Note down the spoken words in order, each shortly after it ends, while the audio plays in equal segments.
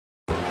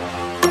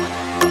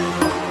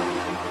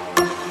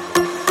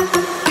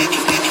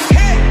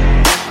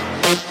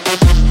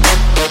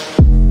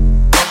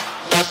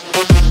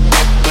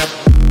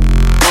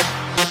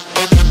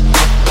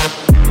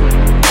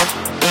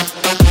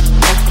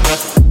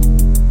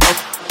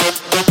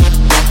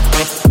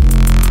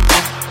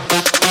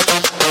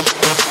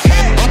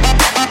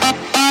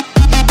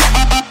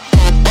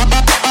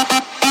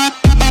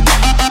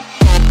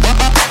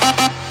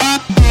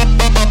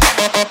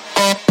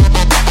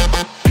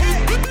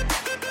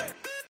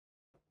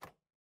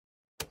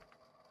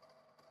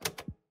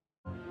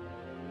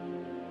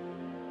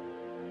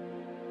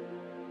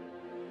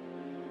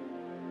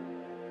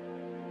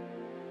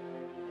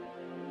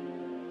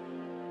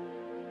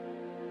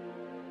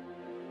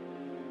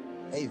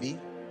Hey, V,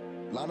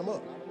 line them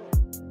up.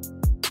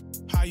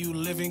 How you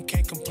living,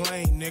 can't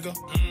complain, nigga.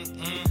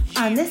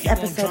 On this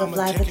episode of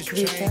Live with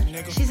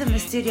Carisha, she's in the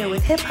studio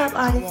with hip-hop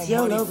artist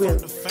Yolo Rue.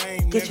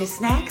 Get your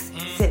snacks,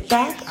 sit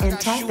back, and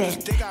tap in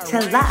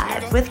to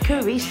Live with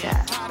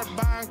Carisha. Tired of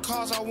buying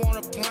cars, I want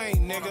a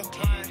plane,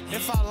 nigga.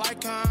 If I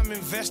like her, I'm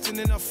investing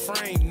in a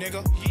frame,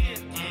 nigga.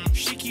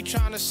 She keep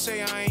trying to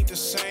say I ain't the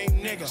same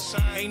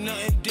nigga. Ain't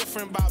nothing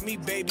different about me,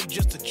 baby,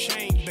 just a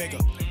chain bigger.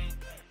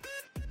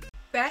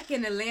 Back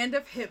in the land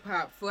of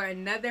hip-hop for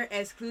another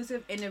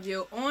exclusive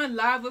interview on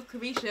Live with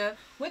Carisha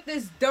with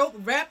this dope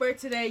rapper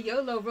today,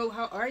 Yolo Rue.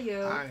 How are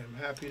you? I am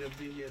happy to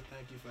be here.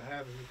 Thank you for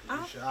having me,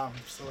 Carisha. I'm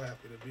so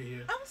happy to be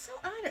here. I'm so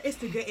honored. It's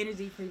the good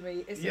energy for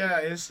me. It's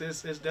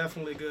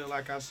definitely good.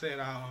 Like I said,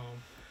 I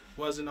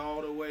wasn't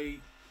all the way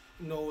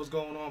know what was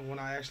going on, but when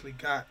I actually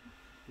got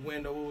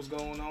wind of what was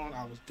going on,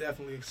 I was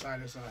definitely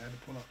excited, so I had to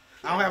pull up.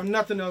 I don't have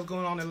nothing else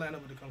going on in Atlanta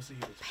but to come see you.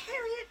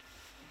 Period.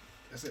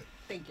 That's it.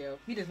 Thank you.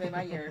 You just made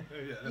my year.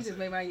 You just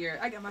made my year.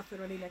 I got my foot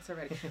on the next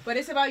already. But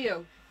it's about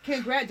you.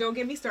 Don't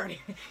get me started.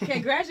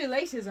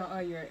 Congratulations on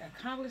all your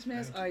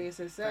accomplishments, all your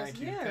success.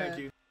 Thank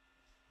you.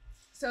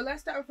 So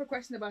let's start with a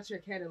question about your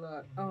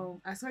catalog.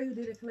 I saw you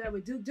did a collab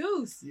with Duke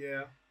Deuce.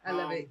 Yeah. I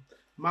love it.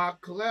 My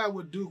collab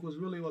with Duke was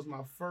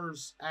my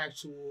first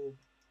actual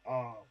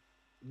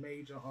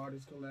major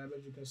artist collab,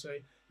 as you can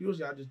say.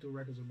 Usually I just do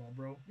records with my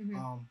bro.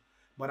 Mm-hmm.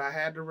 But I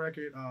had the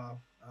record.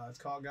 It's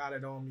called Got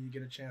It On Me. You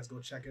get a chance, go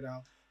check it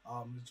out.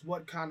 It's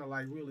what kind of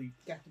like really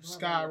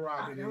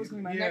skyrocketed. That was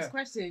gonna be my next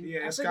question.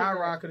 Yeah, it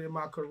skyrocketed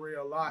my career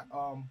a lot.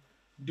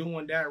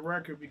 Doing that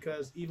record,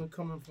 because even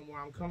coming from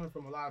where I'm coming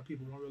from, a lot of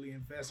people don't really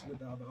invest with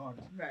the other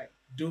artists. Right.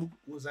 Duke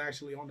was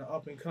actually on the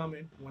up and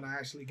coming when I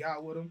actually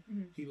got with him.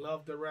 Mm-hmm. He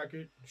loved the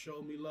record,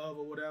 showed me love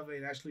or whatever,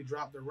 and actually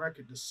dropped the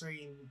record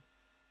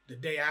the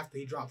day after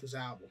he dropped his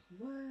album.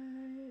 What?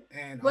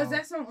 And was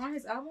that song on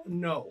his album?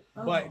 No.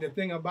 Oh. But the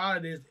thing about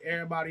it is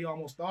everybody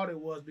almost thought it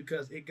was,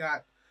 because it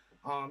got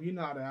you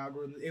know how the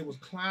algorithm, it was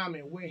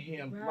climbing with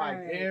him like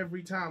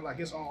every time. Like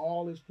it's on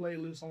all his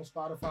playlists on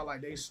Spotify,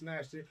 like they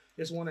snatched it.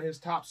 It's one of his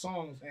top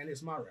songs and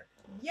it's my record.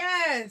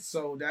 Yes.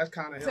 So that's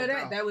kind of helped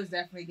out. That was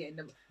definitely getting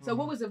them. So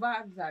what was the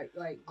vibe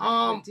like?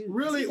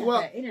 Really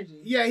well. That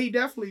energy. Yeah, he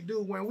definitely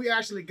do. When we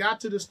actually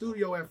got to the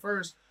studio at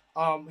first,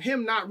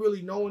 him not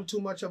really knowing too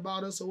much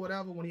about us or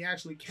whatever, when he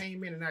actually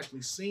came in and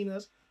actually seen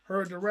us,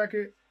 heard the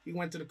record, he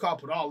went to the car,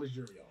 put all his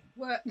jewelry on.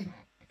 What?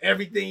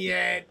 Everything he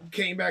had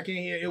came back in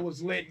here. It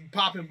was lit,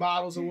 popping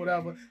bottles or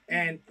whatever.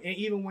 And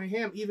even when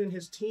even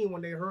his team,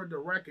 when they heard the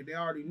record, they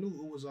already knew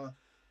it was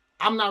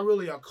I'm not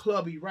really a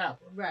clubby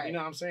rapper. Right. You know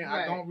what I'm saying?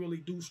 Right. I don't really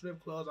do strip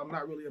clubs. I'm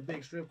not really a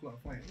big strip club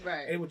fan.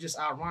 Right. It was just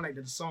ironic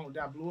that the song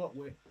that I blew up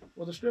with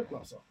was a strip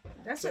club song.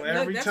 That's a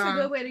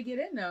good way to get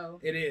in, though.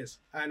 It is.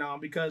 And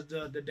because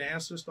the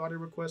dancers started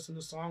requesting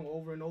the song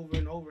over and over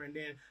and over. And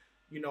then,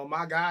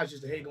 my guys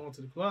used to hate going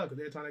to the club, because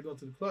every time they go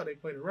to the club, they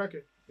play the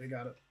record. They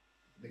gotta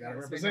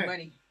represent.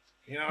 Money.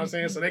 You know what I'm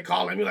saying? So they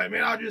calling me like,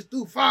 man, I just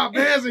threw 5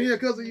 bands in here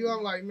because of you.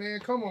 I'm like, man,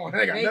 come on.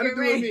 They got nothing to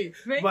do with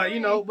me.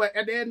 But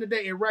at the end of the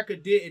day,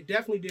 it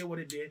definitely did what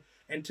it did.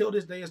 Until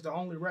this day, it's the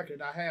only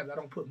record I have that I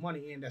don't put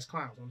money in that's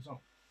Clowns on its own.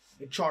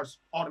 It charts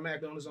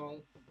automatically on its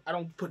own. I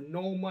don't put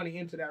no money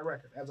into that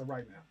record as of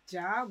right now.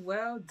 Job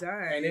well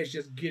done. And it's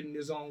just getting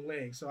its own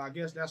legs. So I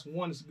guess that's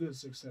one good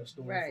success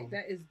story. Right.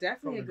 That is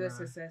definitely a good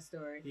success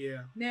story.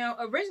 Yeah. Now,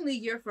 originally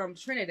you're from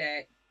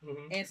Trinidad.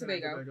 Mm-hmm. And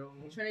Tobago.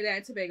 Mm-hmm. Trinidad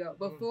and Tobago.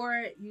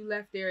 After you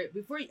left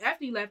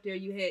there,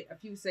 you had a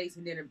few states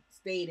and then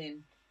stayed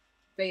in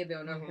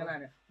Fayetteville, North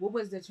Carolina. What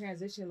was the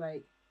transition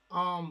like?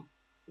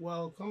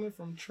 Well, coming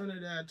from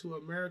Trinidad to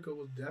America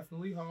was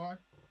definitely hard.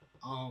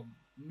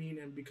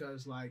 Meaning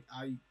because like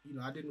I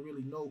didn't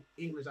really know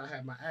English. I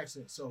had my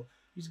accent, so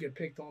used to get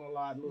picked on a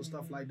lot, little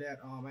stuff like that.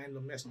 I ended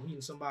up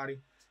meeting somebody,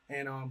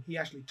 and he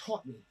actually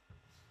taught me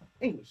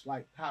English,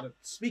 like how to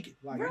speak it.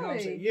 Like, really? You know what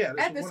I'm saying? Yeah.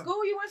 At the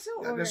school you went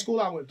to? At the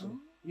school I went to. Oh.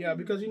 Yeah,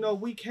 because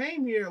we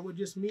came here with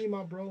just me,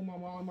 my bro, my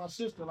mom, and my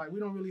sister. Like, we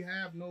don't really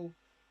have no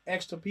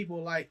extra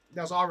people like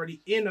that's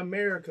already in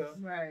America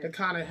to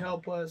kind of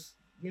help us.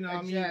 You know what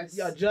I mean?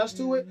 Adjust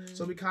to it.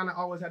 So we kind of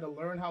always had to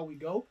learn how we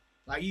go.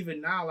 Like even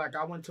now, like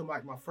I went to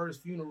like my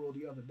first funeral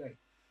the other day.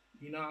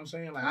 You know what I'm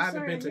saying? Like I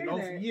haven't been to no.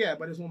 Yeah,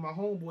 but it's one of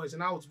my homeboys,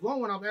 and I was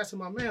asking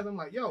my man, I'm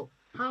like, yo,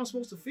 how I'm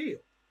supposed to feel?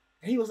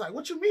 And he was like,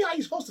 what you mean? How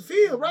you supposed to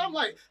feel, bro? I'm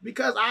like,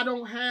 because I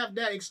don't have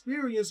that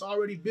experience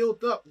already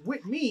built up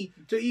with me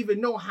to even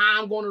know how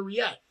I'm going to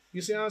react.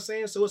 You see what I'm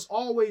saying? So it's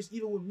always,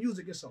 even with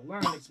music, it's a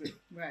learning experience.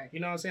 Right.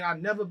 You know what I'm saying?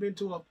 I've never been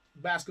to a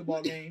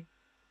basketball game,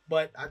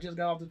 but I just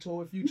got off the tour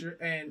with Future,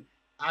 and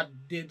I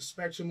did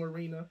Spectrum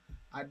Arena.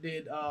 I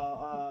did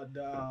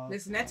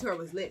Listen, that tour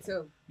was lit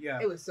too. Yeah.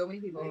 It was so many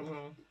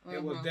people.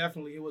 It was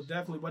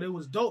definitely, but it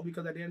was dope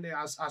because at the end of the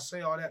day, I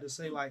say all that to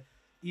say like,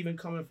 even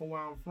coming from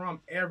where I'm from,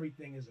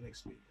 everything is an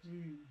experience.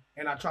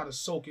 And I try to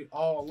soak it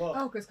all up.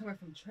 Oh, because coming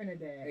from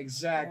Trinidad.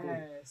 Exactly.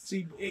 Yes.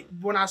 See,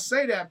 when I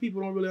say that,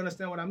 people don't really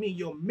understand what I mean.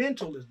 Your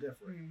mental is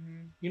different.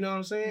 You know what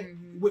I'm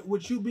saying?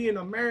 With you being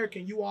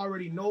American, you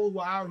already know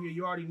what out here.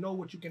 You already know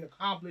what you can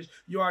accomplish.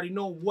 You already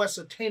know what's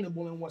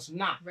attainable and what's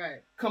not.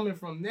 Right. Coming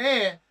from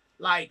there,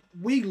 like,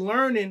 we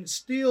learning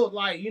still,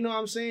 like, you know what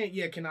I'm saying?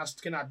 Yeah, can I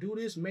do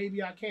this?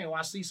 Maybe I can. Or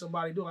I see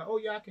somebody do it, like, oh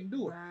yeah, I can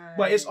do it. Right.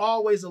 But it's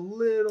always a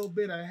little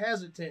bit of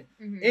hesitant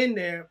in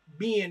there,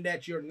 being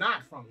that you're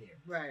not from here.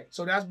 Right.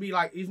 So that's be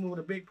like, even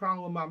with a big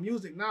problem with my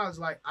music now, it's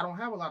like, I don't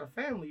have a lot of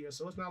family here.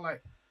 So it's not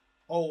like,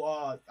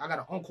 I got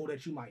an uncle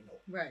that you might know.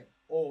 Right.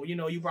 Or, you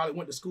know, you probably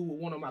went to school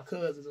with one of my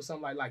cousins or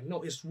something like,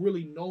 no, it's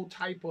really no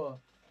type of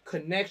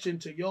connection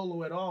to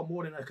YOLO at all,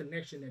 more than a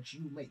connection that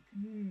you make.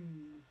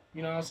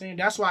 You know what I'm saying?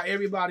 That's why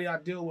everybody I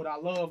deal with, I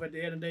love at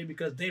the end of the day,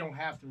 because they don't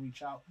have to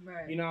reach out.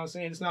 Right. You know what I'm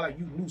saying? It's not like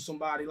you knew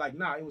somebody. Like,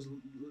 nah, it was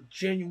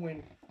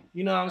genuine.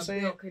 You know what I'm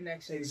saying? Real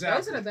connections. Exactly.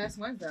 Those are the best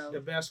ones, though.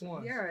 The best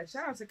ones. Yeah,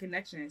 shout out to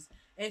connections.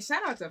 And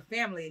shout out to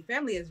family.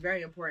 Family is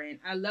very important.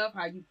 I love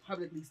how you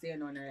publicly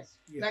stand on that.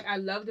 Yeah. Like, I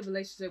love the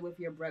relationship with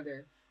your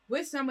brother.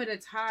 What's some of the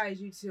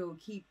ties you two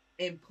keep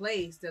in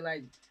place to,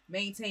 like,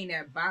 maintain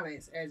that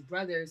balance as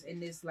brothers in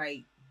this,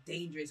 like,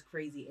 dangerous,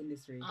 crazy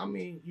industry? I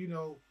mean, you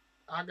know,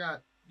 I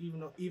got,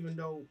 even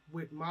though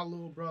with my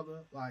little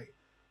brother, like,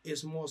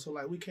 it's more so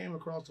like we came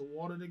across the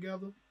water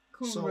together.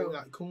 So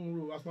like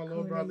Coon that's my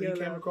little brother. He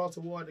came across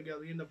the water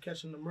together. He ended up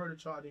catching the murder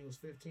charge when he was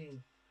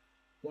 15.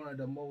 One of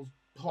the most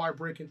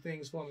heartbreaking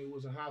things for me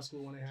was in high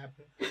school when it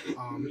happened.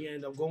 He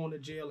ended up going to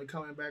jail and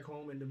coming back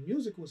home, and the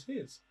music was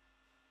his.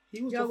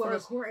 He was Y'all the were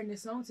first. recording the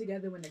song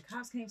together when the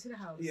cops came to the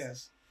house.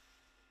 Yes.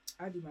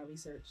 I do my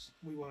research.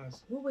 We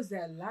was. What was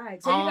that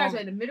like? So you guys were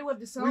in the middle of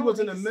the song? We was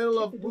in the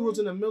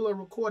middle of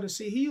recording.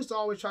 See, he used to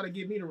always try to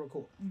get me to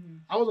record.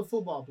 I was a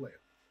football player.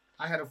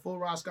 I had a full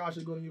ride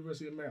scholarship to go to the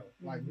University of Maryland.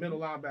 Like middle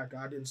linebacker.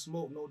 I didn't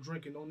smoke, no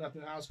drinking, no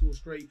nothing. High school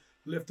straight,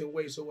 lifting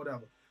weights or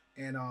whatever.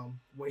 And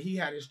when he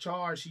had his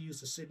charge, he used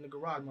to sit in the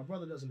garage. My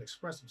brother doesn't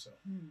express himself.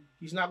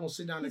 He's not gonna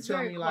sit down and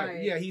tell me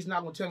he's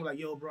not gonna tell me like,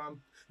 yo, bro,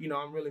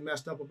 I'm really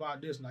messed up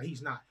about this. No,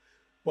 he's not.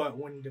 But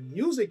when the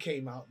music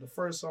came out, the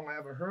first song I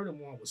ever heard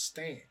him on was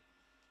Stan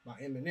by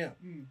Eminem.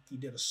 He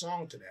did a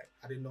song to that.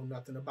 I didn't know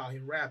nothing about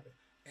him rapping.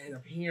 I ended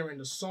up hearing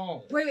the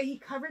song. Wait, he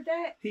covered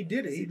that? He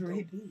did it.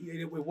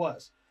 It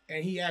was.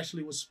 And he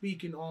actually was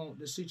speaking on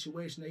the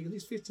situation.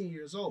 He's 15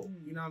 years old.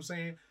 You know what I'm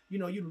saying? You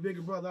know, you the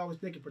bigger brother, always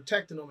thinking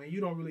protecting him, and you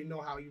don't really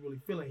know how you really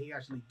feeling. He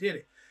actually did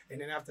it.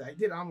 And then after I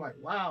did it, I'm like,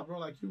 wow, bro,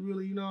 like you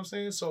really, you know what I'm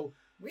saying? So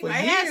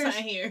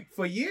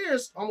for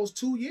years, almost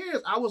 2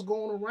 years, I was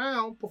going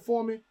around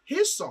performing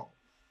his song.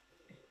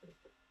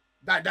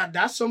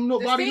 That's something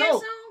nobody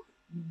knows.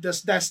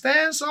 That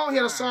Stan song, he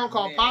had a song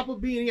called Papa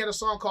B, and he had a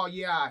song called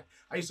Yeah,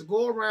 I used to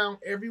go around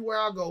everywhere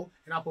I go,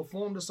 and I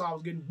performed the song. I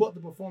was getting booked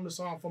to perform the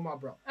song for my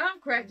brother. I'm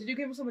correct. Did you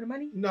give him some of the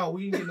money? No,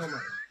 we didn't get no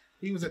money.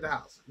 He was at the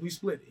house. We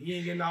split it. He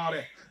ain't getting all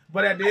that.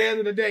 But at the end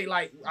of the day,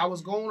 like, I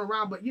was going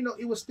around, but, you know,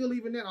 it was still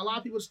even then. A lot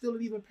of people still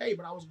didn't even pay,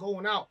 but I was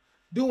going out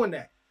doing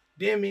that.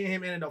 Then me and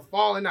him ended up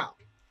falling out.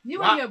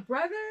 You and your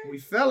brother? We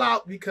fell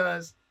out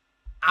because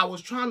I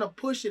was trying to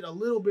push it a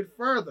little bit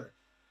further.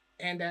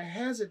 And the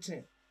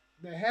hesitance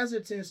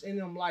in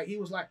him, like, he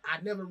was like,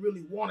 I never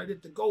really wanted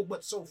it to go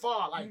but so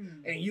far. Like,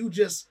 and you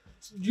just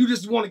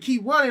want to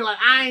keep running. Like,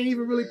 I ain't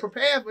even really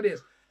prepared for this.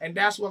 And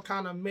that's what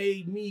kind of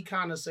made me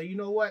kind of say, you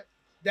know what?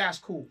 That's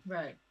cool.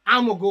 Right.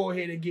 I'm going to go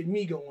ahead and get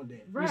me going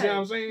then. Right. You see what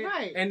I'm saying?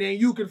 Right. And then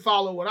you can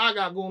follow what I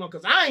got going on,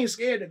 because I ain't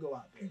scared to go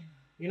out there.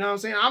 You know what I'm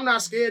saying? I'm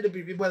not scared to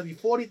be, whether it be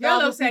 40,000 people.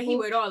 YOLO said he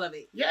with all of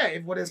it. Yeah,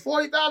 if there's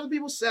 40,000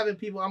 people, 7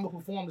 people, I'm going to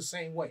perform the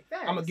same way.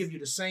 Thanks. I'm going to give you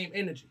the same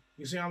energy.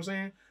 You see what I'm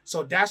saying?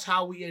 So that's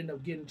how we ended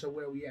up getting to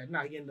where we at.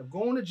 Now, he ended up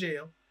going to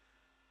jail.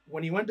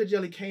 When he went to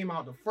jail, he came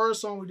out. The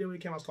first song we did when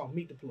he came out was called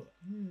Meet the Plug.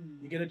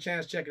 You get a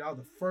chance, check it out.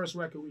 The first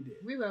record we did.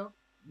 We will.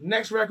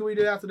 Next record we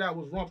did after that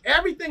was Rump.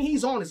 Everything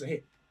he's on is a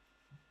hit.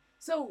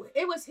 So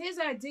it was his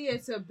idea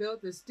to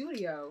build the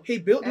studio. He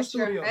built the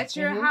studio. At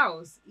your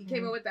house. He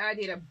came up with the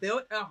idea to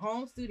build a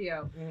home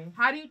studio.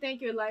 How do you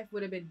think your life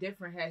would have been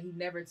different had he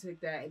never took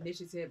that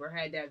initiative or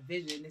had that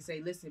vision to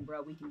say, listen,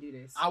 bro, we can do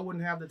this? I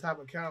wouldn't have the type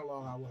of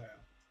catalog I would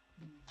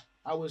have.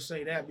 I would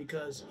say that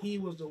because he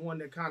was the one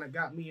that kind of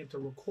got me into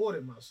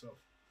recording myself,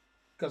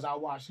 because I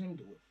watched him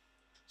do it.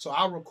 So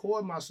I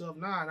record myself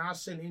now, and I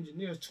send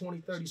engineers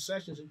 20, 30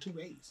 sessions in 2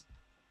 days.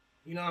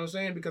 You know what I'm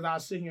saying? Because I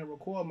sit here and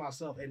record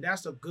myself, and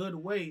that's a good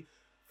way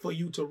for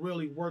you to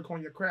really work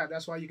on your craft.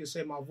 That's why you can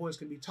say my voice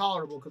can be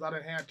tolerable, because I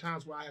done had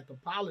times where I had to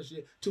polish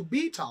it to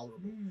be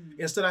tolerable.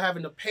 Instead of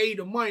having to pay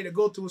the money to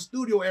go to a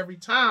studio every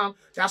time.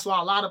 That's why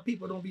a lot of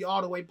people don't be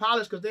all the way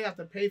polished, because they have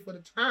to pay for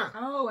the time.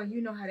 Oh, and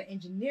you know how to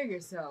engineer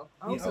yourself.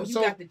 Oh, so you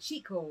got the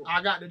cheat code.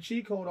 I got the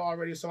cheat code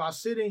already. So I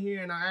sit in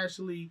here and I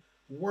actually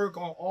work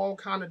on all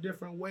kind of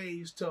different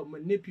ways to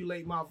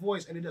manipulate my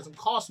voice, and it doesn't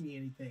cost me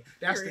anything.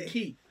 That's the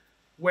key.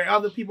 where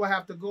other people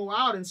have to go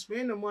out and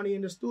spend the money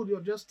in the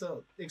studio just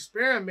to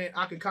experiment,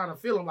 I can kind of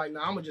feel them like, nah,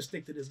 I'm going to just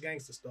stick to this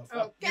gangster stuff.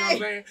 Okay. You know what I'm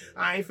saying?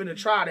 I ain't finna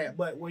try that.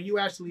 But when you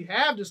actually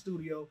have the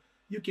studio,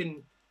 you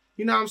can,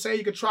 you know what I'm saying?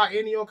 You can try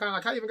any old kind of,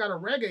 like I even got a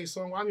reggae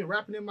song where I'm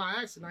rapping in my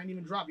accent. I ain't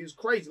even dropped. It's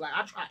crazy. Like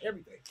I try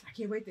everything. I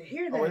can't wait to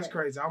hear that. Oh, it's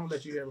crazy. I'm going to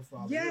let you hear it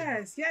before.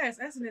 Yes.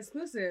 That's an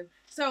exclusive.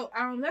 So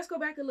let's go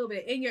back a little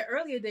bit. In your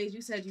earlier days,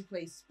 you said you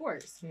played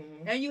sports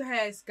and you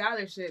had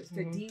scholarships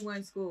to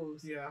D1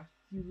 schools. Yeah.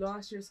 You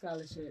lost your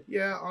scholarship.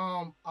 Yeah,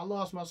 I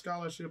lost my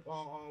scholarship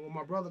when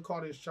my brother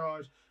caught his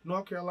charge.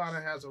 North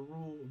Carolina has a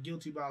rule,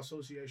 guilty by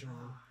association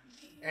rule.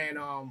 And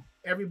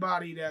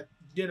everybody that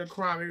did a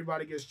crime,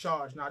 everybody gets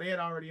charged. Now, they had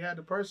already had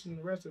the person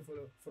arrested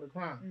for the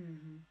crime.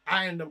 Mm-hmm.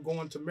 I ended up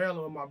going to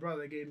Maryland with my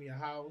brother. They gave me a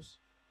house.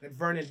 And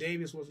Vernon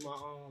Davis was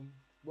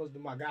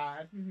my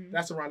guide. Mm-hmm.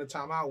 That's around the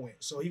time I went.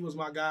 So he was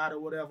my guide or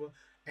whatever.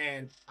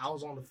 And I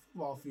was on the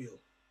football field.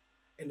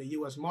 And the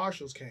U.S.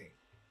 Marshals came.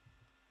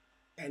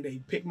 And they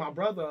picked my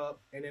brother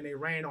up, and then they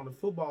ran on the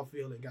football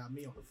field and got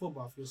me on the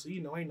football field. So,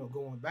 ain't no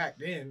going back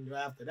then.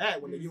 After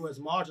that, when the U.S.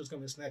 Marshals come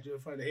and snatch you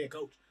in front of the head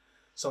coach.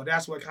 So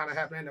that's what kind of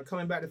happened. I ended up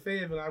coming back to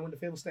Fayetteville, and I went to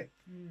Fayetteville State.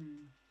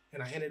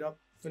 And I ended up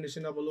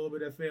finishing up a little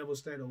bit at Fayetteville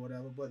State or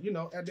whatever. But,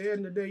 at the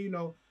end of the day,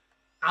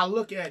 I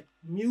look at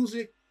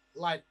music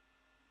like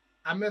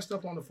I messed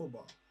up on the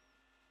football.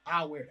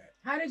 I'll wear that.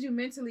 How did you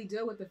mentally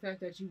deal with the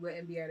fact that you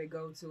wouldn't be able to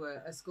go to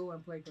a school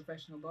and play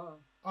professional ball?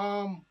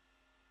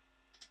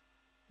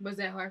 Was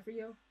that hard for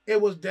you?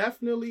 It was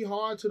definitely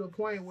hard to the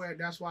point where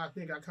that's why I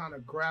think I kind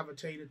of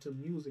gravitated to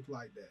music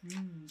like that.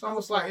 It's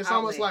almost like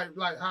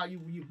how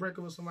you break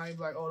up with somebody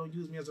like, oh, don't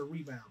use me as a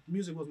rebound.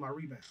 Music was my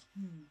rebound.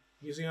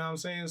 You see what I'm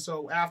saying?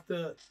 So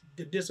after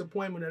the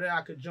disappointment of that,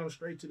 I could jump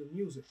straight to the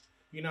music.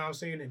 You know what I'm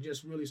saying? And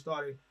just really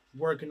started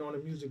working on the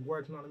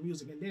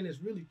music. And then it's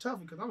really tough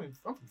because I'm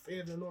from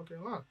Fayetteville, North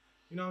Carolina.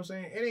 You know what I'm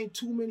saying? It ain't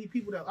too many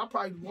people I'm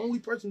probably the only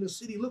person in the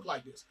city look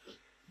like this.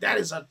 That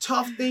is a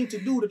tough thing to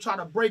do, to try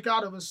to break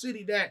out of a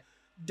city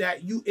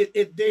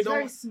it's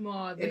very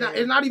small.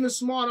 It's not even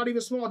small.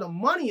 The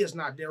money is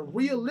not there.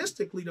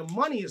 Realistically, the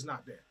money is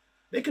not there.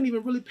 They couldn't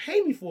even really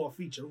pay me for a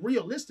feature.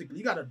 Realistically,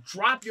 you got to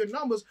drop your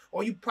numbers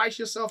or you price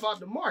yourself out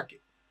the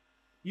market.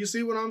 You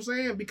see what I'm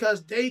saying?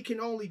 Because they can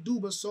only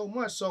do but so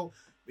much. So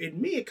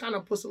it kind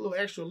of puts a little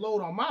extra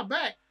load on my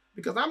back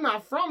because I'm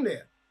not from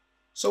there.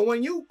 So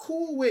when you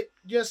cool with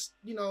just,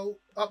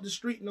 up the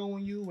street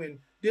knowing you and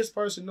this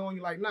person knowing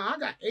you, like, nah, I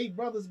got 8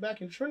 brothers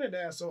back in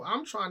Trinidad, so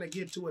I'm trying to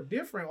get to a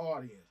different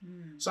audience.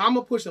 So I'm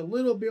going to push a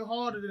little bit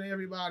harder than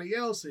everybody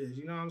else is,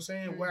 you know what I'm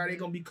saying? Where are they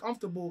going to be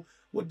comfortable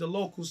with the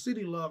local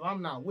city love?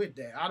 I'm not with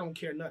that. I don't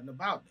care nothing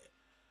about that.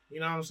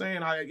 You know what I'm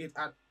saying? I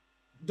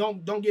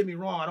don't get me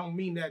wrong. I don't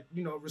mean that,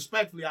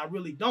 respectfully. I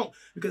really don't.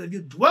 Because if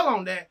you dwell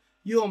on that,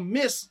 you'll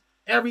miss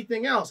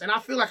everything else. And I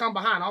feel like I'm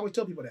behind. I always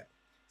tell people that.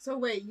 So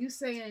wait, you're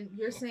saying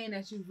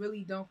that you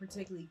really don't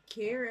particularly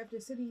care if the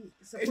city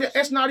supports you?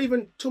 It's not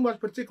even too much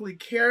particularly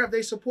care if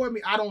they support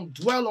me. I don't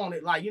dwell on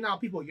it. Like, how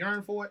people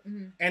yearn for it?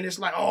 And it's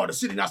like, oh, the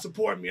city not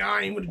supporting me.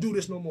 I ain't going to do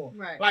this no more.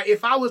 Right. Like,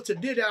 if I was to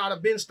do that, I'd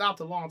have been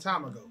stopped a long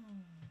time ago.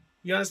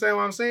 You understand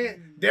what I'm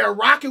saying? They're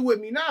rocking with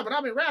me now, but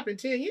I've been rapping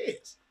 10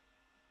 years.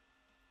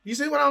 You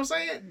see what I'm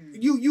saying?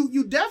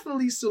 You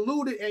definitely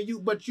salute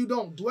it, but you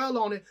don't dwell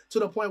on it to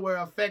the point where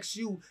it affects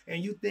you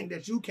and you think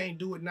that you can't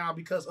do it now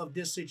because of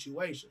this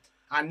situation.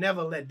 I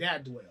never let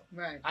that dwell.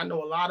 Right. I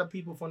know a lot of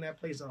people from that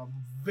place are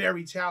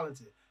very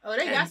talented. Oh,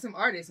 they got some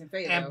artists in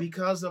Fayetteville. And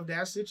because of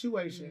that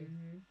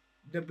situation,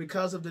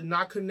 because of the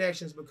not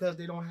connections, because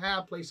they don't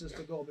have places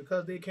to go,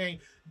 because they can't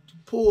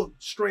pull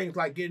strings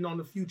like getting on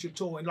the Future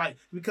tour, and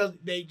because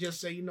they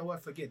just say, you know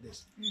what, forget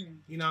this.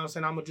 You know what I'm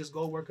saying? I'm gonna just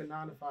go work a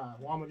 9 to 5.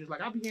 Or I'm gonna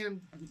just I'll be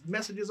getting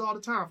messages all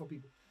the time from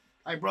people.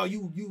 Like, bro,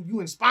 you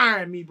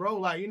inspiring me, bro.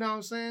 Like, you know what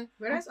I'm saying?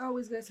 But that's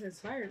always good to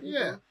inspire people.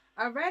 Yeah.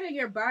 I read in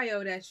your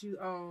bio that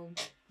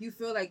you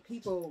feel like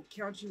people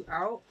count you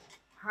out.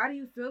 How do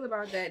you feel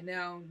about that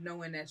now,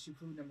 knowing that you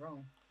proved them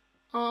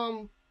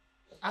wrong?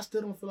 I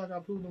still don't feel like I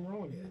proved them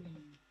wrong yet.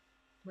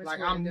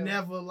 I'm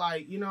never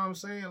you know what I'm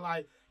saying?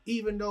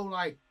 Even though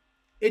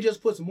it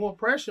just puts more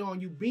pressure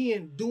on you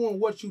doing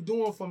what you're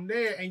doing from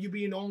there and you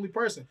being the only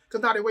person.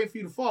 Because now they're waiting for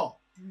you to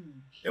fall.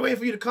 They're waiting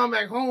for you to come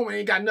back home and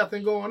ain't got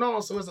nothing going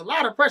on. So it's a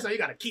lot of pressure. You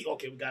got to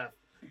we got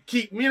to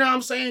keep, you know what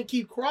I'm saying?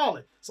 Keep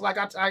crawling. So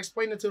I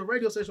explained it to the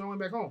radio station when I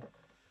went back home.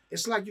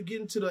 It's like you get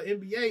into the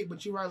NBA,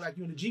 but you're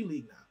you in the G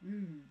League now.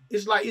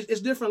 It's it's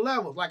different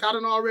levels. I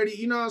done already,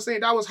 you know what I'm saying?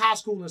 That was high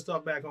school and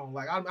stuff back home.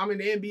 I'm in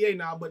the NBA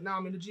now, but now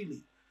I'm in the G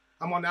League.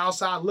 I'm on the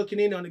outside looking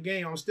in on the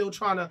game. I'm still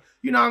trying to,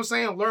 you know what I'm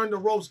saying, learn the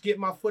ropes, get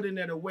my foot in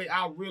there the way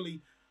I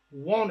really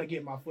want to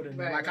get my foot in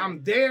there. Right.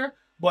 I'm there,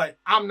 but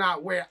I'm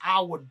not where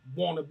I would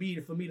want to be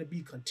for me to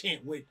be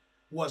content with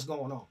what's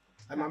going on.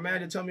 My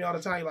manager tell me all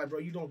the time, bro,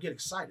 you don't get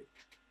excited.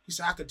 He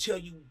said, I could tell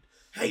you,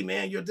 hey,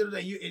 man, you're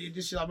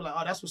this shit. I'll be like,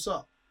 oh, that's what's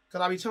up.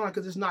 Because I be telling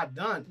because it's not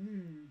done.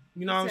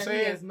 You know what I'm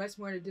saying? He has much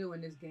more to do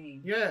in this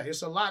game. Yeah,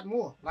 it's a lot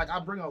more. I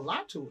bring a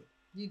lot to it.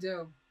 You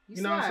do.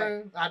 You know what I'm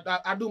saying?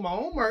 I do my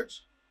own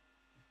merch.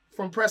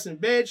 from pressing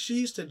bed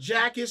sheets to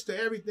jackets to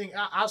everything.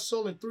 I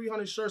sold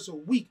 300 shirts a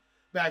week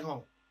back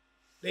home.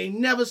 They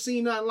never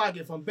seen nothing like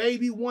it. From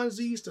baby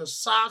onesies to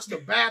socks to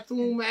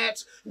bathroom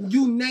mats.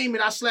 You name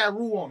it, I slap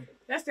Rue on it.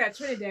 That's that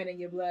Trinidad in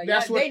your blood.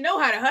 They know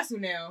how to hustle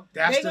now.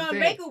 They're gonna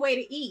make a way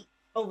to eat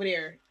over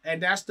there.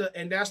 And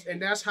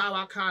that's how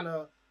I kind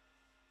of,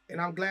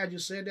 and I'm glad you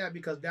said that,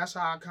 because that's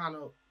how I kind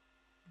of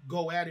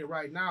go at it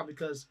right now,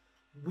 because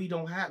we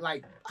don't have,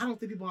 like, I don't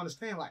think people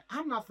understand, like,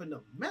 I'm not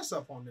finna mess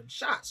up on them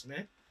shots,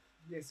 man.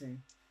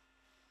 Listen.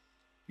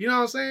 You know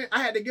what I'm saying?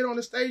 I had to get on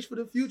the stage for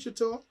the Future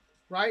tour,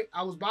 right?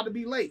 I was about to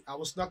be late. I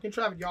was stuck in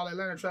traffic. Y'all,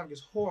 Atlanta traffic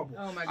is horrible.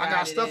 Oh my God, I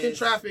got stuck in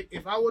traffic.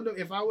 If I wouldn't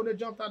have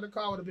jumped out the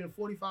car, I would have been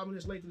 45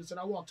 minutes late to the set.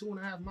 I walked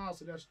 2.5 miles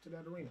to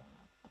that arena.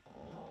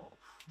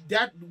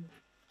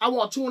 I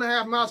walked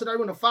 2.5 miles to that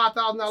arena,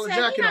 $5,000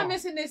 jacket You're not on.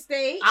 missing this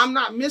stage. I'm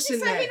not missing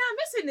that. You're not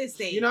missing this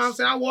stage. You know what I'm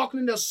saying? I'm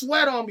walking in there,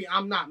 sweat on me.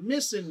 I'm not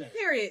missing that.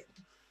 Period.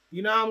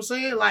 You know what I'm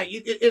saying? Like,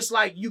 it's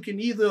like you can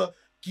either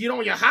get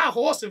on your high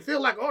horse and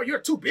feel like, oh, you're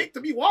too big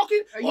to be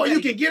walking, or you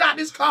can get out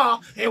this car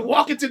and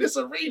walk into this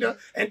arena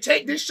and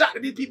take this shot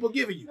that these people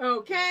giving you.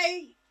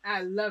 Okay.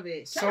 I love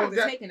it. Shout out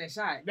to taking a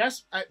shot.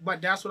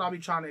 But that's what I be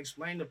trying to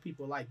explain to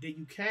people. Like,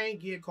 you can't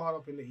get caught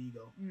up in the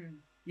ego. Mm.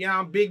 Yeah,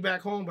 I'm big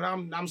back home, but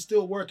I'm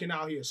still working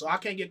out here. So I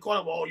can't get caught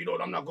up, oh, you know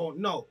what, I'm not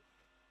going. No.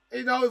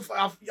 You know,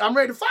 I'm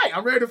ready to fight.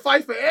 I'm ready to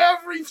fight for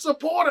every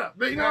supporter.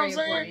 You know what I'm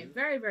saying?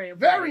 Very, very important.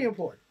 Very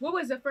important. What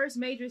was the first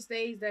major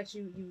stage that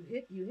you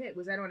hit?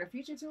 Was that on a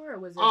Future tour, or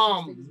was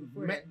it stages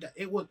before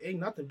that? Ain't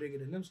nothing bigger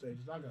than them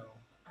stages I got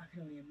on. I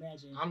can only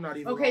imagine. I'm not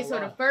even. Okay, so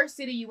the first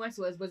city you went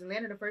to was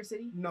Atlanta the first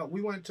city? No,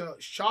 we went to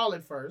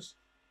Charlotte first.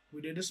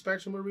 We did the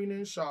Spectrum Arena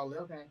in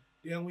Charlotte. Okay.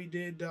 Then we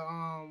did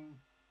the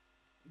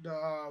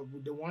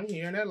one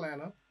here in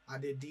Atlanta. I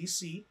did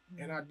DC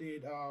and I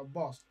did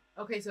Boston.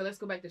 Okay, so let's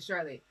go back to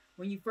Charlotte.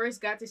 When you first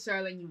got to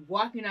Charlotte and you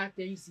walking out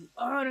there, you see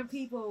all the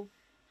people.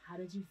 How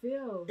did you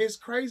feel? It's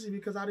crazy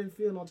because I didn't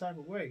feel no type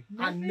of way.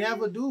 Nothing? I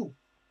never do.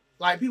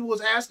 Like, people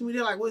was asking me,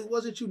 they're like,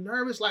 wasn't you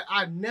nervous? Like,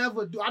 I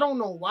never do. I don't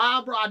know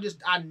why, bro.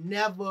 I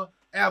never,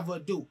 ever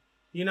do.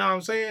 You know what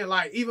I'm saying?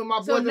 Like, even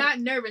my So not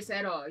nervous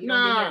at all. You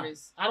don't get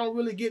nervous. I don't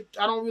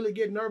really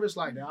get nervous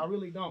like that. I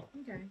really don't.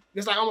 Okay.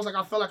 It's like almost like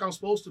I felt like I'm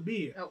supposed to be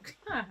here. Okay.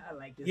 I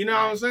like this. You know what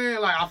I'm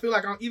saying? Like, I feel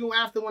like even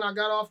after when I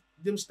got off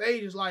them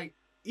stages, like,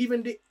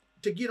 even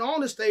to get on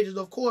the stages,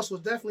 of course,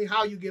 was definitely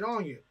how you get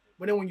on here.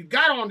 But then when you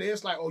got on there,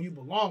 it's like, oh, you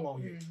belong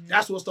on here. Mm-hmm.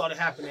 That's what started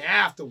happening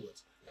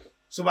afterwards.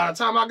 So by the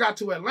time I got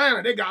to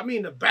Atlanta, they got me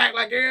in the back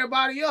like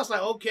everybody else.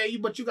 Like, okay,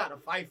 but you got to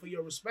fight for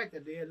your respect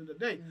at the end of the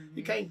day. Mm-hmm.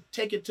 You can't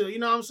take it to, you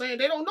know what I'm saying?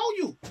 They don't know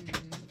you.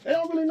 Mm-hmm. They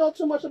don't really know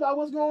too much about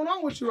what's going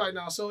on with you right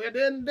now. So at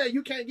the end of the day,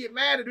 you can't get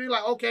mad at me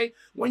like, okay,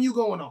 when you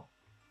going on?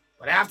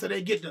 But after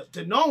they get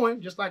to knowing,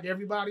 just like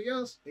everybody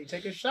else, they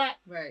take a shot.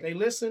 Right. They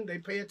listen, they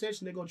pay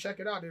attention, they go check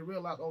it out. They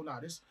realize, oh,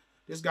 nah, this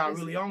guy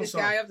really on something. This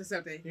guy up to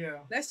something. Yeah.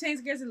 Let's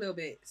change gears a little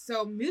bit.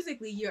 So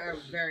musically, you are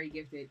very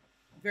gifted.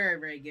 Very,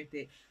 very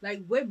gifted.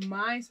 Like, what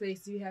mind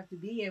space do you have to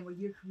be in when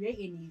you're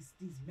creating these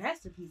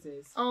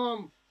masterpieces?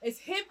 It's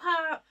hip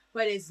hop,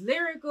 but it's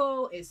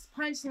lyrical, it's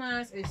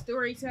punchlines, it's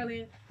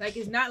storytelling. Like,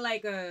 it's not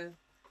like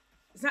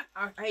it's not.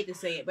 I hate to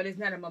say it, but it's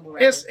not a mumble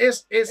rap.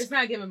 It's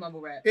not giving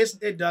mumble rap.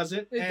 It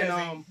doesn't. It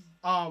doesn't.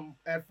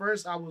 At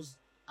first I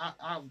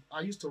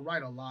used to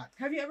write a lot.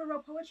 Have you ever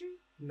wrote poetry?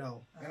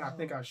 No, and I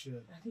think I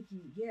should. I think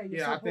you're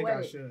yeah, so I think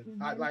poetic. I should.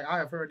 Mm-hmm. I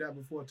have heard that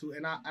before too,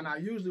 and I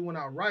usually when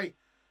I write,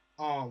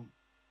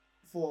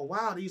 for a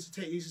while they used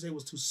to say it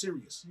was too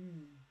serious.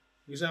 Mm.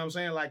 You see what I'm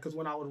saying? Like, because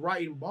when I was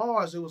writing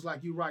bars, it was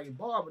like you writing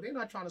bars, but they're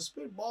not trying to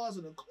spit bars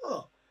in the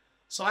club.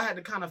 So I had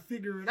to kind of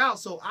figure it out.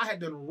 So I had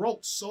done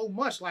wrote so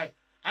much. Like,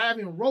 I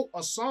haven't wrote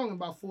a song in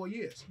about 4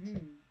 years.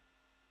 Mm.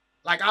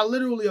 Like, I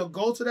literally will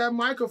go to that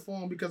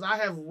microphone because I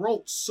have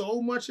wrote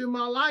so much in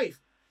my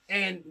life.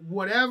 And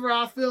whatever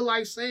I feel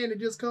like saying, it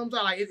just comes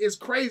out. Like, it's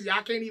crazy.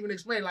 I can't even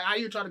explain. Like, I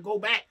even try to go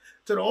back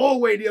to the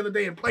old way the other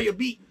day and play a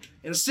beat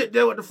and sit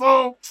there with the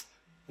phone.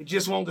 It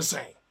just won't the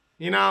same.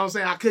 You know what I'm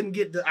saying? I couldn't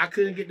get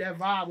that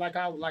vibe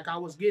like I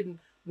was getting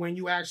when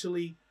you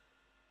actually,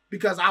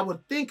 because I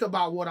would think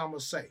about what I'm gonna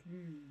say.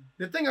 Mm.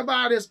 The thing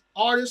about it is,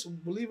 artists,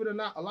 believe it or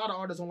not, a lot of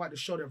artists don't like to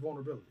show their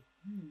vulnerability.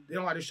 Mm. They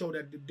don't like to show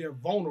that they're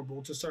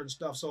vulnerable to certain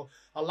stuff. So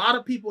a lot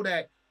of people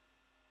that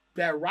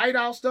write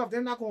out stuff,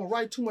 they're not gonna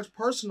write too much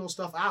personal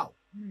stuff out.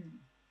 Mm.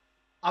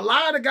 A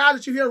lot of the guys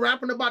that you hear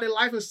rapping about their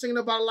life and singing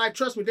about their life,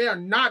 trust me, they are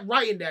not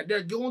writing that.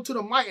 They're going to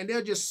the mic and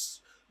they're just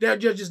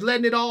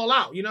letting it all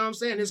out. You know what I'm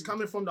saying? It's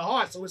coming from the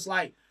heart. So it's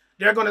like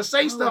they're going to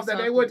say stuff that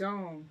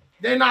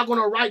they're not going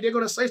to write. They're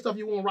going to say stuff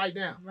you won't write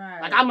down. Right.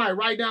 Like, I might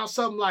write down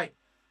something like,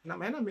 nah,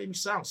 man, that made me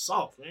sound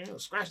soft, man.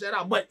 Scratch that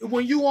out. But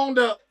when you on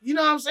the, you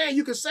know what I'm saying?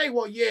 You can say,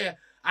 well, yeah,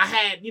 I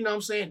had, you know what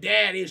I'm saying,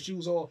 dad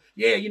issues, or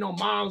yeah, you know,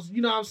 moms,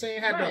 you know what I'm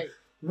saying, had to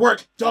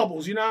work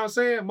doubles. You know what I'm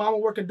saying? Mama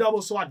working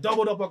doubles, so I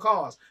doubled up her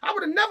cars. I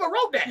would have never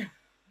wrote that.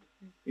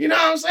 You know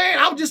what I'm saying?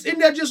 I was just in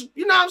there just,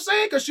 you know what I'm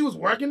saying? Because she was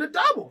working the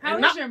double. How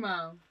is your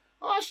mom?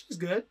 Oh, she's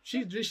good.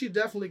 She's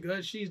definitely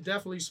good. She's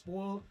definitely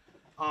spoiled.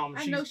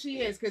 I know she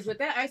is, because with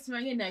that icing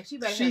on your neck, she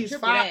better have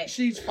triple that.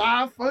 She's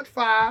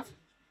 5'5".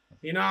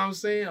 You know what I'm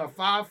saying? A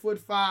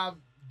 5'5"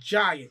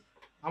 giant.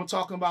 I'm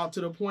talking about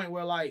to the point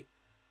where, like,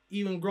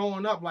 even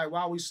growing up, like,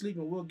 while we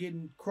sleeping, we're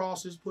getting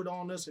crosses put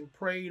on us and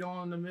prayed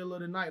on in the middle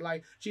of the night.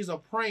 Like, she's a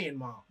praying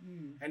mom.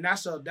 And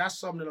that's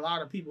something that a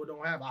lot of people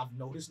don't have. I've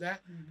noticed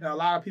that. A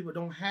lot of people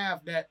don't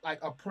have that, like,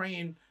 a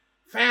praying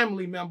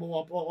family member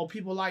or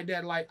people like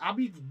that. Like,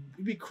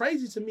 it'd be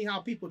crazy to me how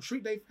people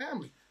treat their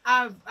family.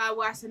 I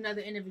watched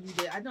another interview you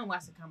did. I don't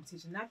watch the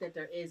competition. Not that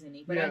there is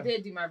any, but I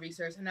did do my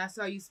research, and I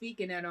saw you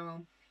speaking at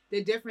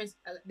the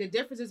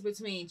differences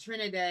between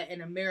Trinidad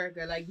and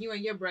America. Like, you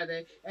and your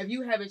brother, if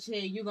you have a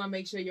chain, you're gonna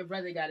make sure your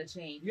brother got a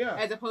chain. Yeah.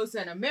 As opposed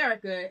to in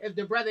America, if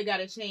the brother got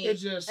a chain and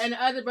the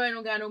other brother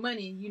don't got no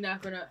money, you're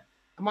not gonna.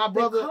 My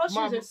brother, the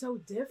cultures are so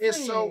different.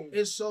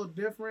 It's so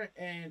different,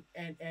 and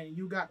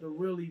you got to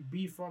really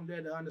be from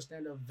there to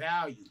understand the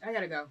value. I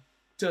gotta go.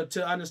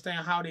 To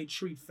understand how they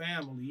treat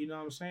family. You know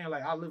what I'm saying?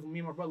 Like, me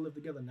and my brother live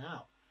together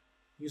now.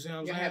 You see what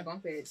I'm saying? Had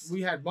bump heads.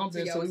 We had bump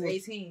heads till we was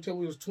 18. Till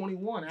we was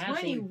 21.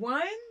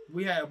 21?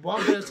 We had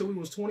bump heads till we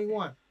was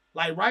 21.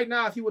 Like, right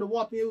now, if he would have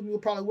walked in with me, we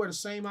would probably wear the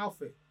same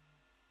outfit.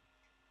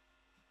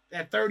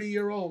 That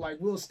 30-year-old, like,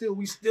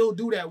 we still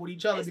do that with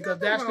each other. Because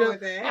that's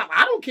just,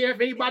 I don't care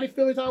if anybody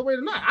feels that way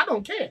or not. I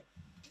don't care.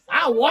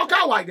 I'll walk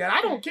out like that.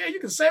 I don't care. You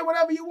can say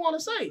whatever you want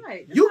to say.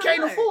 Right, you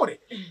can't afford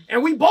it.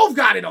 And we both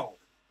got it on.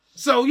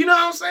 So, you know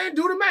what I'm saying?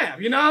 Do the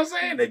math. You know what I'm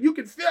saying? That you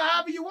can feel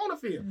however you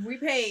want to feel. We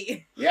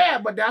paid. Yeah,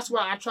 but that's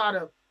why I try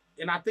to,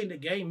 and I think the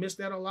game missed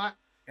that a lot.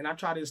 And I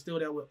try to instill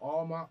that with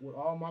all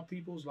my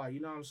peoples. Like,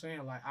 you know what I'm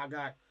saying? Like, I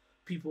got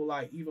people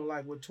like, even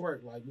like with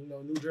Twerk, like, you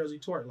know, New Jersey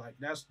Twerk. Like,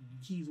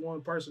 he's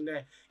one person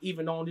that,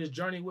 even on this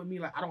journey with me,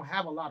 like, I don't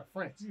have a lot of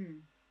friends.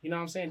 You know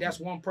what I'm saying?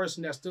 That's one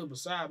person that stood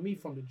beside me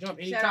from the jump.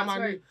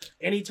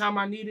 Anytime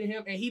I needed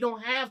him, and he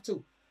don't have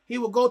to. He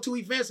will go to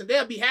events and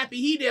they'll be happy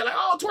he there. Like,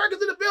 oh, Twerk is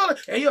in the building.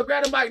 And he'll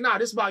grab the mic. Nah,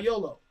 this is about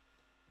YOLO.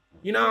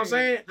 You know what I'm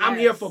saying? Yes. I'm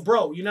here for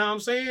bro. You know what I'm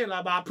saying?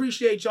 Like, I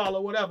appreciate y'all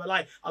or whatever.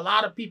 Like, a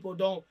lot of people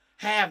don't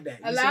have that.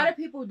 A lot of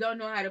people don't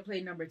know how to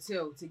play number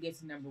 2 to get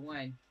to number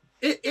 1.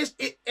 And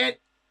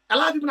a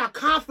lot of people not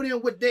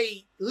confident with their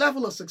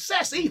level of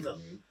success either.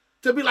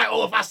 To be like,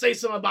 oh, if I say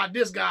something about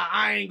this guy,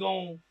 I ain't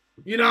gonna.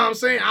 You know what I'm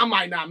saying? I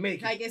might not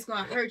make it. Like, it's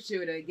going to hurt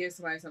you to give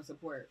somebody some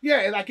support.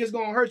 Yeah, like, it's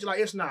going to hurt you. Like,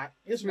 it's not.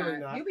 It's really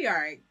not. You'll be all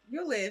right.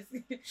 You'll live.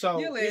 So,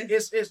 you'll live.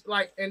 It's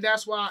like, and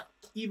that's why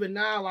even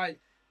now, like,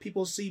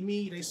 people see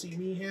me, they see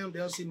me, him,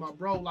 they'll see my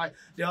bro, like,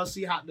 they'll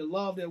see how the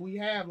love that we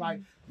have.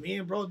 Like, me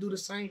and bro do the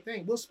same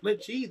thing. We'll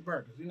split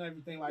cheeseburgers, you know,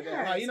 everything like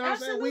that. Like, you know what I'm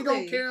saying? We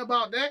don't care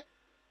about that.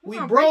 We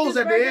bros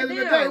at the end of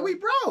the day. We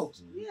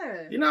bros.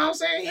 Yeah. You know what I'm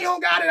saying? He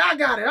don't got it, I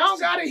got it. I don't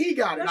got it, he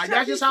got it. Like,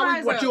 that's just how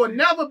we, but you'll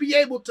never be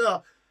able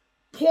to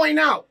point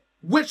out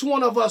which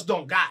one of us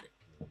don't got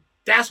it.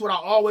 That's what I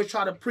always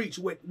try to preach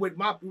with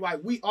my,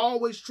 like, we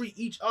always treat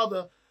each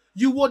other.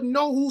 You wouldn't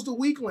know who's the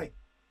weak link.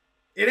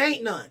 It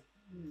ain't none.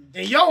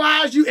 In your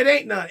eyes, it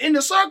ain't none. In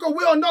the circle,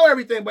 we'll know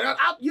everything, but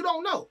you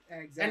don't know.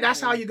 Exactly. And that's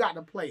how you got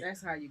to play it.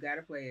 That's how you got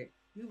to play it.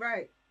 You're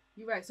right.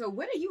 So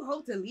what do you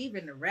hope to leave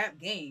in the rap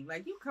game?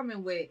 Like, you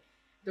coming with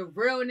the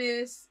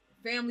realness,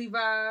 family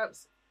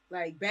vibes,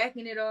 like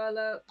backing it all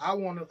up. I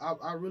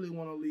really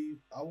want to leave.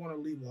 I want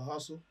to leave a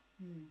hustle.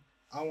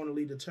 I want to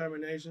leave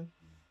determination,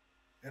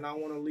 and I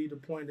want to leave the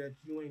point that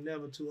you ain't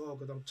never too old,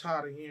 because I'm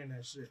tired of hearing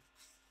that shit.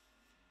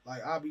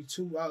 Like, I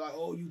like,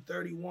 oh, you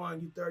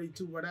 31, you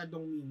 32, but that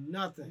don't mean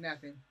nothing.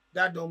 Nothing.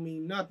 That don't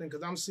mean nothing,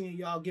 because I'm seeing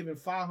y'all giving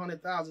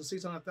 $500,000,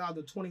 $600,000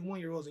 to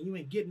 21-year-olds, and you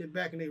ain't getting it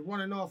back, and they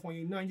running off on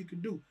you, nothing you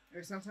can do.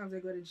 Or sometimes they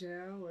go to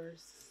jail, or...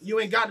 You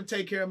ain't got to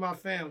take care of my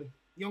family.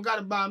 You don't got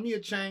to buy me a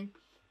chain.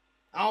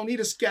 I don't need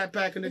a Scat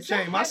Pack in the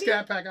chain. My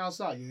Scat Pack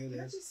outside. Yeah, it is. Can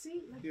I just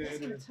see? Like, yeah, that's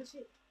it gonna is. touch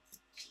it.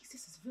 Jeez,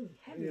 this is really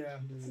heavy. Yeah,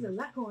 this is a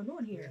lot going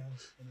on here.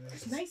 Yeah,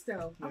 it's nice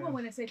though. Yeah. I'm gonna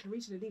want to say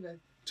Carisha the Diva.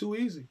 Too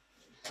easy.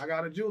 I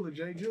got a jeweler,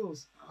 J.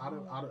 Jules, out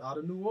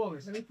of New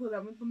Orleans. Let me pull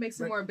up. I'm gonna make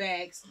some more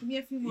bags. Give me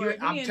a few more.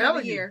 I'm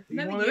telling you.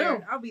 Another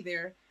year. I'll be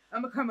there.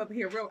 I'm gonna come up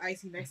here real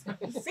icy next time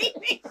you see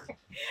me. I'm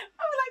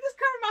like, just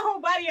cover my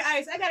whole body in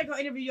ice. I gotta go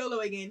interview YOLO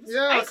again. Just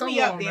ice me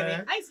up, damn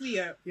it. Ice me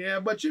up. Yeah,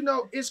 but you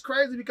know, it's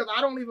crazy because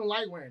I don't even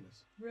like wearing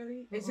this.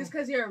 Really? It's just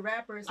because you're a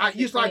rapper. So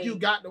it's like you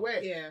got to wear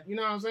it. Yeah. You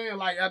know what I'm saying?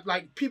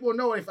 Like people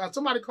know if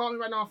somebody call me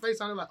right now on FaceTime,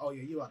 they're like, oh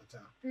yeah, you out of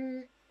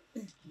town.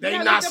 They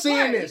not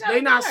seeing this.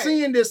 They not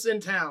seeing this in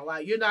town.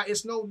 Like, you're not.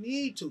 It's no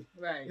need to.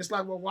 Right. It's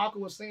like what Walker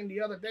was saying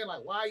the other day.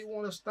 Like, why you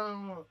want to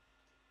stun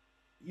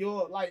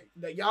your, like,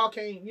 that y'all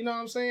can't. You know what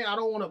I'm saying? I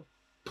don't want to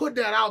put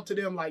that out to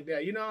them like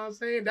that. You know what I'm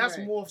saying? That's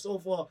more so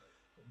for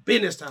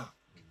business time.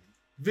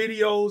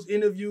 Videos,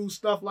 interviews,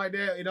 stuff like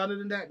that. And other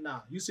than that, nah.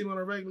 You see me on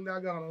a regular,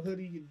 I got on a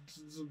hoodie,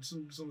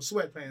 some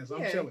sweatpants.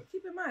 I'm chilling.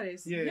 Keep it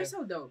modest. Yeah. You're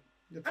so dope.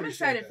 I'm Appreciate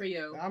excited for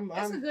you.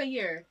 That's a good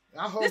year.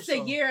 I hope This is the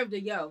year of the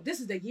yo.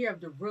 This is the year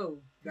of the Rue.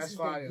 That's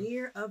fire. The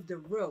year of the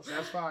Rue.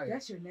 That's fire.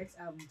 That's your next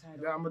album title.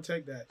 Yeah, I'm gonna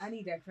take that. I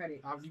need that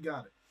credit. You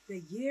got it. The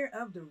year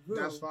of the Rue.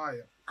 That's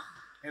fire.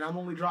 And I'm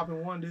only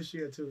dropping one this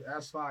year too.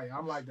 That's fire.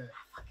 I'm like that.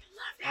 I fucking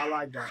I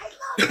like that.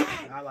 I love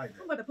that. I like I'm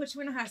that. about to put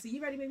you in the hot seat.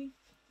 You ready, baby?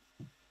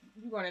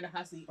 You going in the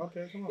hot seat.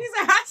 Okay, come on. He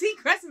said hot seat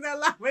questions a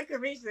lot with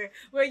Carisha.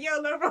 Well,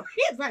 YOLO Room.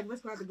 He's like,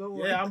 what's about to go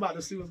on? Yeah, I'm about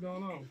to see what's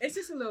going on. It's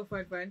just a little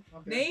fun. Okay.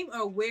 Name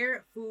a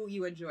weird food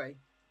you enjoy.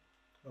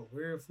 A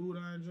weird food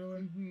I enjoy?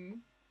 Mm-hmm.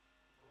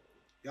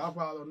 Y'all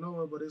probably don't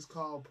know it, but it's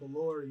called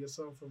Pelori or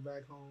something from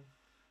back home.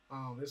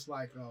 It's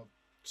like a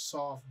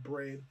soft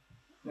bread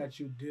that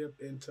you dip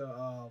into,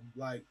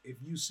 like, if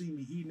you see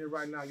me eating it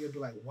right now, you'll be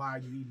like, why are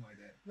you eating like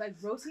that? Like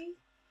roti?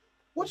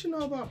 What you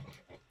know about...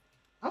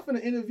 I'm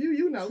finna interview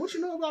you now. What you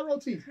know about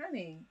roti?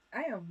 Honey,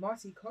 I am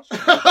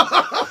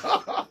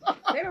multicultural.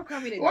 They don't call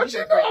me the What diva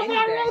you for know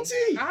about anything.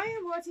 roti? I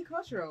am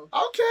multicultural.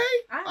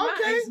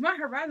 Okay. My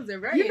horizons are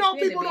very You know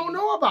expanded, people don't baby.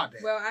 know about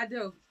that. Well, I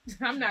do.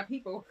 I'm not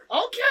people.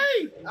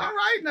 Okay. All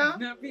right now.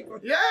 Not people.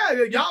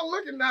 Yeah, y'all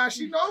looking now.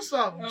 She knows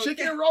something. Okay.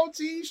 Chicken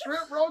roti,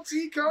 shrimp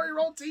roti, curry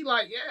roti,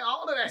 like, yeah,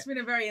 all of It's that.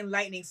 been a very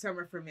enlightening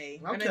summer for me.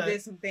 I Okay. done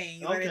did some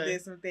things. I done Okay.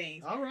 did some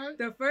things. All right.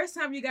 The first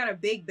time you got a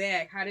big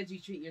bag, how did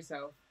you treat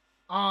yourself?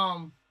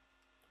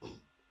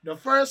 The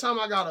first time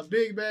I got a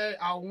big bag,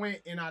 I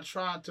went and I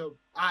tried to,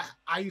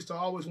 I used to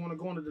always want to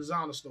go into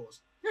designer stores.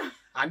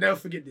 I never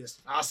forget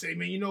this. I say,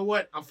 man, you know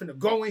what? I'm finna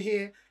go in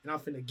here and I'm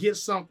finna get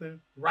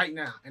something right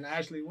now. And I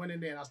actually went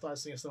in there and I started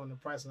seeing some of the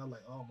price and I'm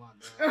like, oh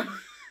my God.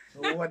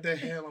 So what the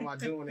hell am I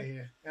doing in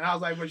here? And I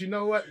was like, but you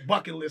know what?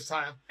 Bucket list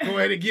time. Go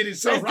ahead and get it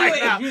so Let's right do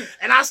it. now.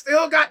 And I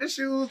still got the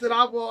shoes that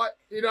I bought.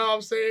 You know what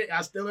I'm saying?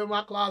 I still in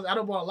my closet. I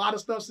done bought a lot of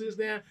stuff since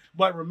then.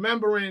 But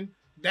remembering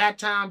that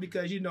time,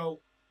 because, you know,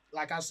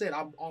 like I said,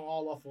 I'm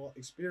all off of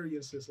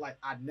experiences. Like,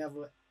 I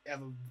never,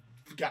 ever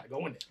got to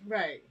go in there.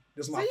 Right.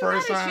 This is So my you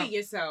first gotta time. treat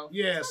yourself.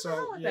 Yeah, Nothing so,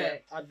 wrong with yeah,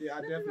 that. I Nothing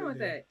wrong definitely with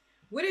did. that.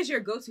 What is your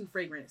go-to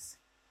fragrance?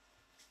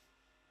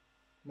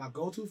 My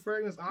go-to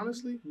fragrance,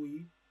 honestly,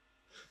 weed.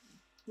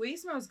 Weed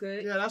smells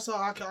good. Yeah, that's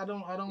all. I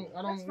don't.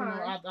 That's You know,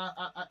 fine.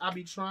 I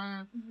be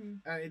trying, Mm-hmm.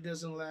 and it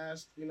doesn't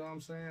last. You know what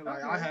I'm saying? Like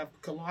Okay. I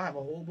have cologne. I have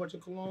a whole bunch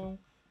of cologne,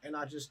 and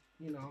I just,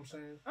 you know what I'm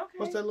saying? Okay.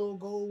 What's that little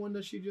gold one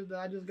that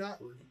I just got?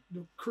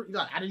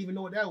 I didn't even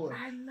know what that was.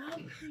 I love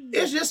weed.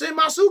 It's just in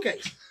my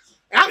suitcase.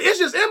 It's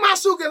just in my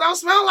suitcase. I'm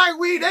smelling like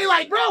weed. They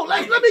like, bro,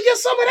 let me get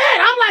some of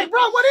that. I'm like,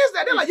 bro, what is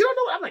that? They're like, you don't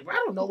know what? I'm like, bro,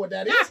 I don't know what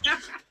that is.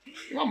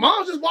 My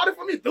mom just bought it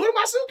for me, threw it in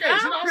my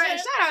suitcase. You know what I'm saying?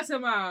 Shout out to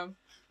mom.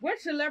 What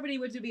celebrity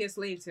would you be a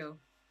slave to?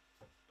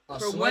 A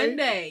For slave? one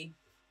day.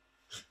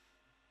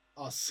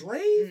 A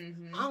slave?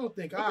 Mm-hmm. I don't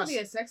think It could be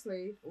a sex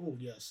slave. Oh,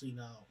 yeah, see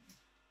now.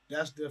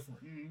 That's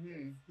different.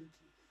 Mm-hmm.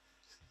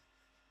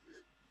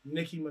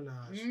 Nicki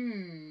Minaj.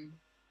 Mm.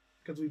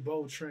 Because we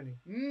both Trini.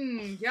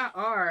 Y'all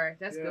are.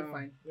 That's Yeah, good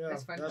fun. Yeah,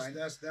 That's fun.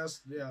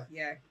 That's yeah.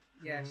 Yeah.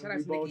 Yeah. Shout we out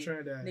to both Nicki.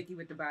 Trinidad. Nicki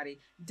with the body.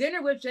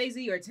 Dinner with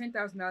Jay-Z or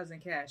 $10,000 in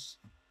cash?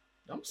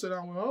 I'm gonna sit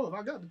down with her if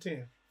I got the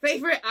 10.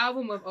 Favorite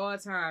album of all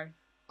time?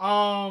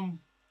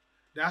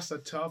 That's a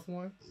tough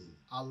one.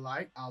 I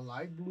like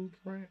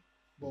Blueprint,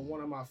 but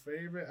one of my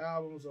favorite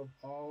albums of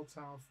all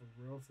time for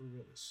real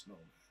is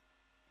Snowman.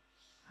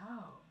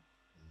 Oh.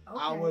 Okay.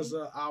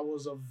 I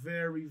was a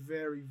very,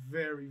 very,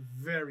 very,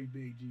 very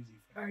big Jeezy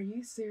fan. Are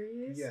you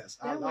serious? Yes,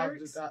 That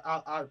works.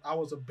 I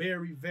was a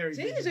very, very.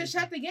 Jeezy big just Jeezy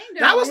shut fan. the game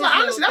down. That was with like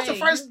his honestly, that's the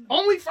little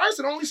first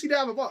and only CD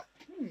I ever bought.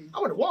 thing. I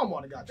went to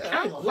Walmart and got that.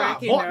 I ain't gonna lie. I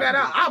cracking bought up. that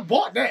out. I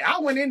bought that. I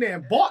went in there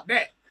and bought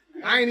that.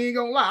 I ain't even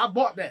gonna lie. I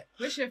bought that.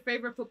 What's your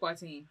favorite football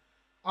team?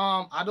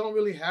 I don't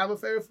really have a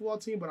favorite football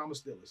team, but I'm a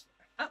Steelers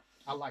fan. Oh.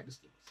 I like the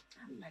Steelers.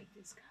 I like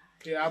this guy.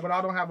 Yeah, but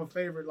I don't have a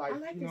favorite. Like, I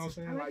like you know what I'm this-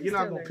 saying? I like Like, the you're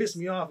not gonna Steelers. piss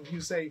me off if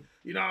you say,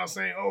 you know what I'm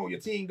saying? Oh, your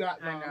team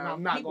got. No, I know.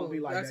 I'm not People gonna be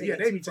like love that. to Yeah,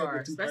 get they be too taking far,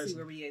 it too especially personal.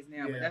 where we is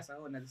now, Yeah. but that's a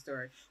whole nother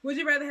story. Would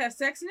you rather have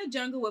sex in the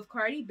jungle with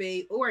Cardi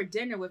B or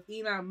dinner with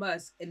Elon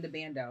Musk in the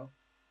bando?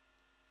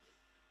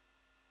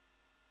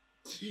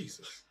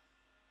 Jesus.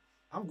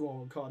 I'm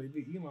going with Cardi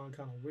B. Elon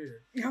kind of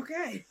weird.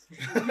 Okay.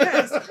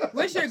 Yes.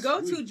 What's your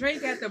go-to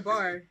drink at the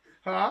bar?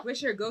 Huh?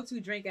 What's your go-to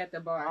drink at the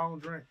I bar?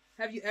 don't drink.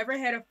 Have you ever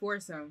had a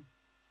foursome?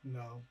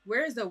 No.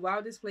 Where is the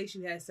wildest place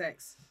you had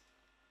sex?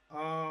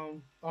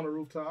 On a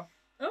rooftop.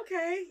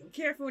 Okay.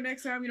 Careful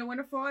next time. You don't want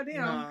to fall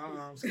down.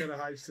 Nah, I'm scared of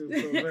heights too.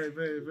 So very,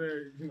 very,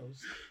 very,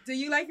 Do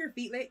you like your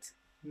feet licked?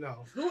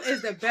 no. Who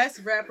is the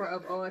best rapper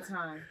of all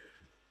time?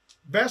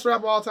 Best rapper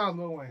of all time is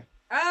Lil Wayne.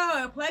 Oh,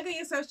 and plug in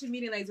your social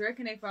media links. Where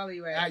can they follow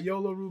you at? At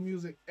YOLO Rue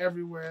Music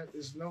everywhere.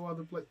 There's no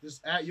other place.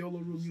 Just at YOLO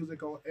Rue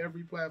Music on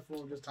every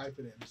platform. Just type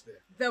it in. It's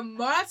there. The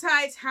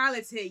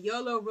multi-talented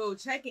YOLO Rule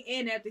checking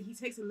in after he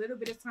takes a little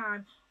bit of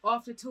time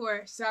off the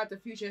tour. Shout out to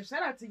Future.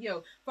 Shout out to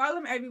Yo. Follow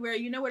him everywhere.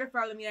 You know where to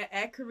follow me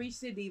at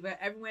Carisha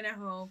Diva. Everyone at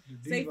home.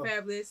 The Stay Diva.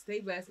 fabulous. Stay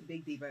blessed.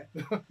 Big Diva.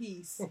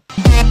 Peace.